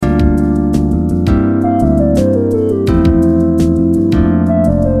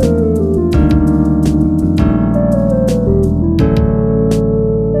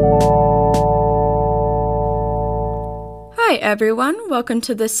everyone, welcome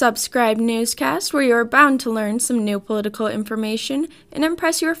to the Subscribe Newscast, where you are bound to learn some new political information and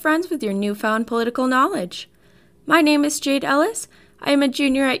impress your friends with your newfound political knowledge. My name is Jade Ellis. I am a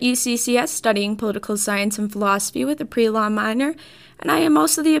junior at UCCS studying political science and philosophy with a pre-law minor, and I am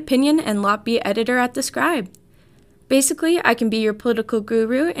also the opinion and lobby editor at The Scribe. Basically, I can be your political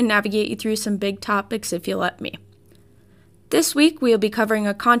guru and navigate you through some big topics if you let me. This week, we will be covering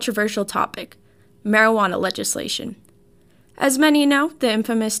a controversial topic, marijuana legislation. As many know, the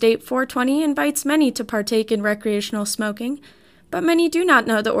infamous Date 420 invites many to partake in recreational smoking, but many do not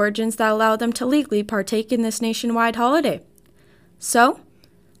know the origins that allow them to legally partake in this nationwide holiday. So,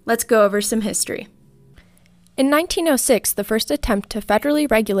 let's go over some history. In 1906, the first attempt to federally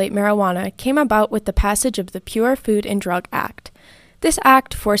regulate marijuana came about with the passage of the Pure Food and Drug Act. This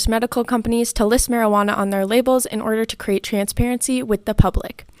act forced medical companies to list marijuana on their labels in order to create transparency with the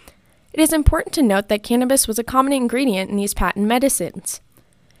public. It is important to note that cannabis was a common ingredient in these patent medicines.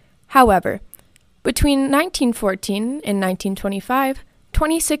 However, between 1914 and 1925,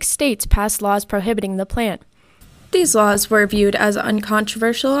 26 states passed laws prohibiting the plant. These laws were viewed as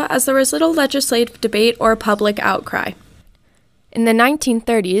uncontroversial as there was little legislative debate or public outcry. In the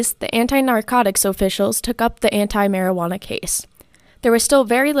 1930s, the anti-narcotics officials took up the anti-marijuana case. There was still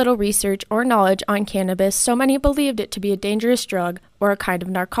very little research or knowledge on cannabis, so many believed it to be a dangerous drug or a kind of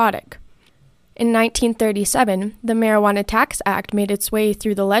narcotic. In 1937, the Marijuana Tax Act made its way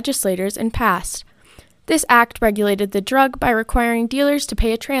through the legislators and passed. This act regulated the drug by requiring dealers to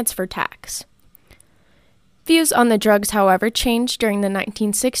pay a transfer tax. Views on the drugs, however, changed during the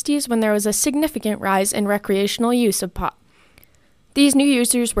 1960s when there was a significant rise in recreational use of pot. These new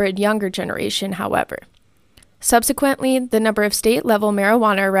users were a younger generation, however. Subsequently, the number of state-level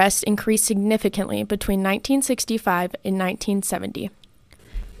marijuana arrests increased significantly between 1965 and 1970.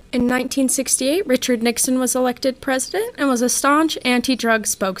 In 1968, Richard Nixon was elected president and was a staunch anti-drug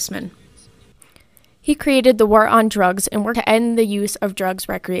spokesman. He created the War on Drugs and worked to end the use of drugs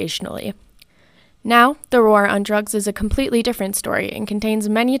recreationally. Now, the war on drugs is a completely different story and contains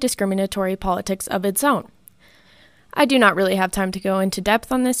many discriminatory politics of its own. I do not really have time to go into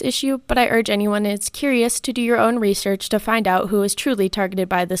depth on this issue, but I urge anyone who is curious to do your own research to find out who is truly targeted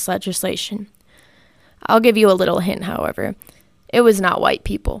by this legislation. I'll give you a little hint, however. It was not white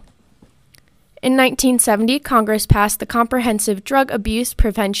people. In 1970, Congress passed the Comprehensive Drug Abuse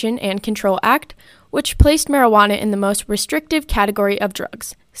Prevention and Control Act, which placed marijuana in the most restrictive category of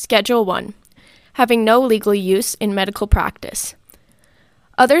drugs, Schedule I, having no legal use in medical practice.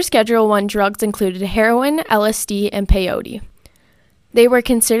 Other Schedule I drugs included heroin, LSD, and peyote. They were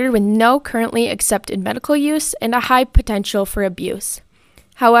considered with no currently accepted medical use and a high potential for abuse.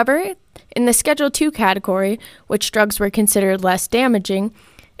 However, in the Schedule II category, which drugs were considered less damaging,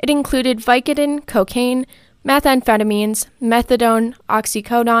 it included Vicodin, cocaine, methamphetamines, methadone,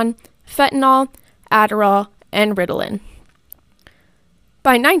 oxycodone, fentanyl, Adderall, and Ritalin.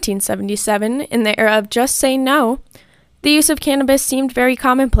 By 1977, in the era of just say no, the use of cannabis seemed very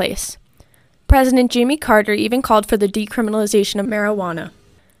commonplace. President Jimmy Carter even called for the decriminalization of marijuana.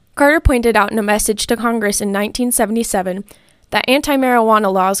 Carter pointed out in a message to Congress in 1977 that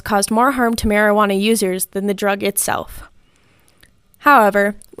anti-marijuana laws caused more harm to marijuana users than the drug itself.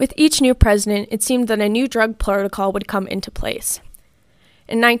 However, with each new president, it seemed that a new drug protocol would come into place.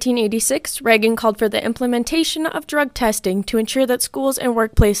 In 1986, Reagan called for the implementation of drug testing to ensure that schools and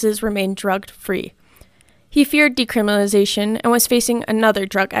workplaces remained drug-free. He feared decriminalization and was facing another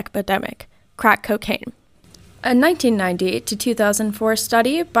drug epidemic, crack cocaine. A 1998 to 2004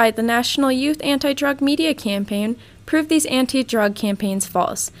 study by the National Youth Anti-Drug Media Campaign proved these anti-drug campaigns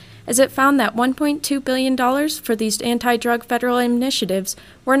false, as it found that $1.2 billion for these anti-drug federal initiatives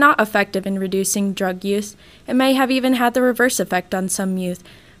were not effective in reducing drug use and may have even had the reverse effect on some youth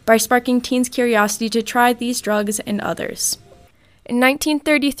by sparking teens' curiosity to try these drugs and others. In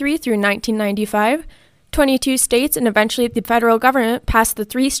 1933 through 1995, 22 states and eventually the federal government passed the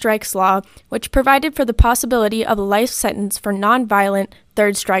Three Strikes Law, which provided for the possibility of a life sentence for nonviolent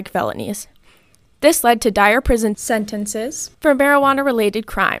third-strike felonies. This led to dire prison sentences for marijuana-related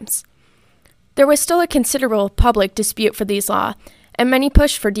crimes. There was still a considerable public dispute for these laws, and many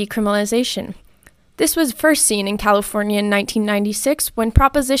pushed for decriminalization. This was first seen in California in 1996 when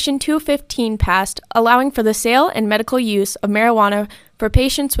Proposition 215 passed, allowing for the sale and medical use of marijuana for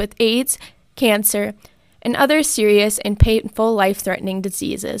patients with AIDS, cancer, and other serious and painful life-threatening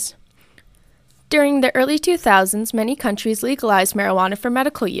diseases. During the early 2000s, many countries legalized marijuana for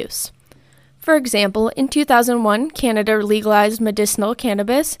medical use. For example, in 2001, Canada legalized medicinal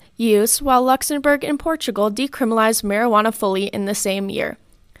cannabis use, while Luxembourg and Portugal decriminalized marijuana fully in the same year.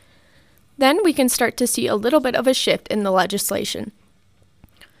 Then we can start to see a little bit of a shift in the legislation.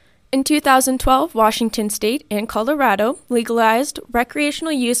 In 2012, Washington State and Colorado legalized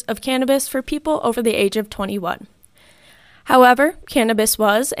recreational use of cannabis for people over the age of 21. However, cannabis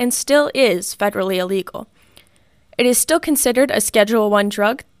was and still is federally illegal. It is still considered a Schedule I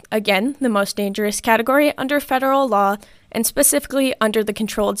drug, again, the most dangerous category under federal law and specifically under the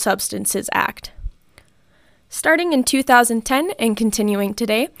Controlled Substances Act. Starting in 2010 and continuing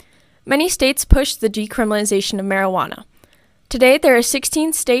today, many states pushed the decriminalization of marijuana. Today, there are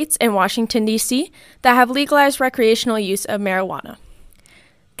 16 states and Washington, D.C. that have legalized recreational use of marijuana.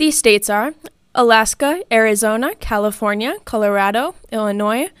 These states are Alaska, Arizona, California, Colorado,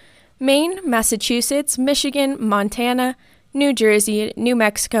 Illinois, Maine, Massachusetts, Michigan, Montana, New Jersey, New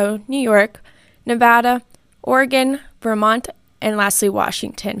Mexico, New York, Nevada, Oregon, Vermont, and lastly,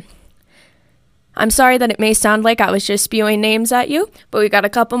 Washington. I'm sorry that it may sound like I was just spewing names at you, but we got a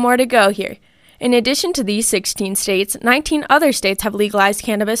couple more to go here. In addition to these 16 states, 19 other states have legalized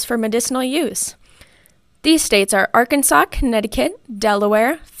cannabis for medicinal use. These states are Arkansas, Connecticut,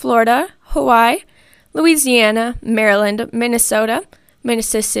 Delaware, Florida, Hawaii, Louisiana, Maryland, Minnesota,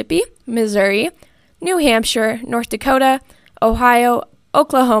 Mississippi, Missouri, New Hampshire, North Dakota, Ohio,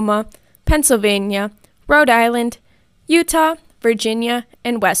 Oklahoma, Pennsylvania, Rhode Island, Utah, Virginia,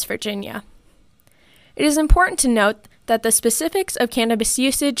 and West Virginia. It is important to note that the specifics of cannabis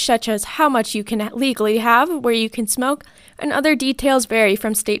usage, such as how much you can legally have, where you can smoke, and other details vary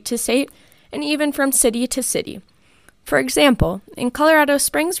from state to state, and even from city to city. For example, in Colorado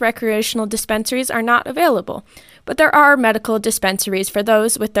Springs, recreational dispensaries are not available, but there are medical dispensaries for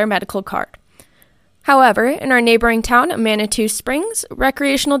those with their medical card. However, in our neighboring town of Manitou Springs,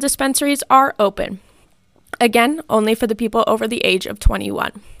 recreational dispensaries are open. Again, only for the people over the age of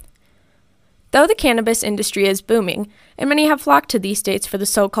 21. Though the cannabis industry is booming, and many have flocked to these states for the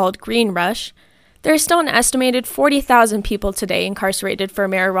so-called green rush, there is still an estimated 40,000 people today incarcerated for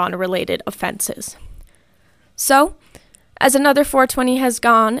marijuana-related offenses. So, as another 420 has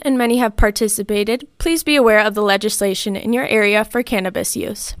gone and many have participated, please be aware of the legislation in your area for cannabis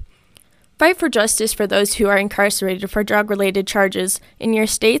use. Fight for justice for those who are incarcerated for drug-related charges in your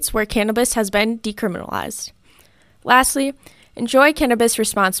states where cannabis has been decriminalized. Lastly, enjoy cannabis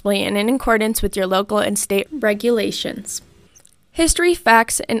responsibly and in accordance with your local and state regulations. History,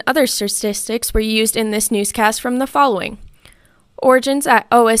 facts, and other statistics were used in this newscast from the following. Origins at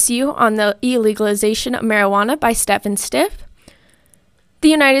OSU on the illegalization of marijuana by Stephen Stiff. The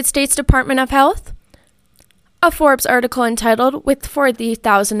United States Department of Health. A Forbes article entitled, "With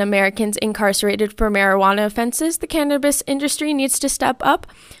 40,000 Americans incarcerated for marijuana offenses, the cannabis industry needs to step up,"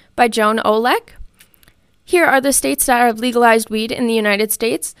 by Joan Olek. Here are the states that have legalized weed in the United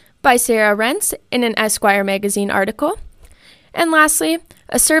States, by Sarah Rentz in an Esquire magazine article. And lastly,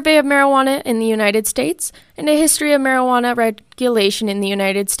 a survey of marijuana in the United States and a history of marijuana regulation in the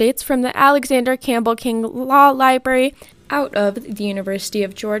United States from the Alexander Campbell King Law Library out of the University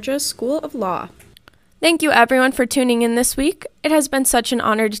of Georgia School of Law. Thank you everyone for tuning in this week. It has been such an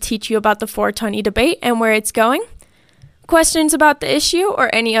honor to teach you about the 420 debate and where it's going. Questions about the issue or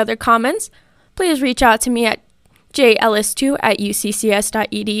any other comments, please reach out to me at jellis2 at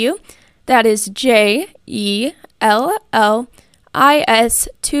uccs.edu. That is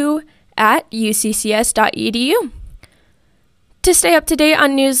JELLIS2 at uccs.edu. To stay up to date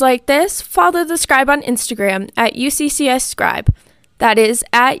on news like this, follow the Scribe on Instagram at UCCS Scribe. That is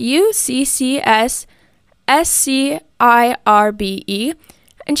at UCCS SCIRBE.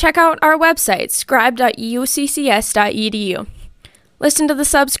 And check out our website, scribe.uccs.edu. Listen to the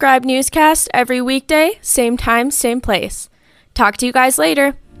Subscribe newscast every weekday, same time, same place. Talk to you guys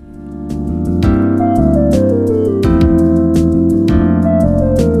later.